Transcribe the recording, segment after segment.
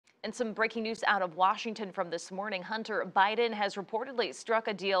And some breaking news out of Washington from this morning. Hunter Biden has reportedly struck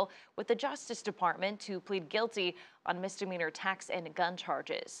a deal with the Justice Department to plead guilty on misdemeanor tax and gun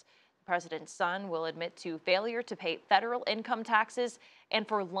charges. The president's son will admit to failure to pay federal income taxes and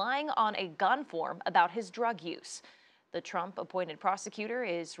for lying on a gun form about his drug use. The Trump-appointed prosecutor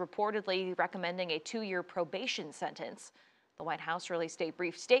is reportedly recommending a 2-year probation sentence. The White House released a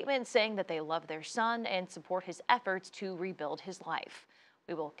brief statement saying that they love their son and support his efforts to rebuild his life.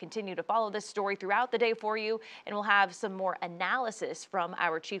 We will continue to follow this story throughout the day for you, and we'll have some more analysis from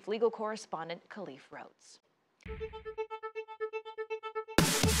our chief legal correspondent, Khalif Rhodes.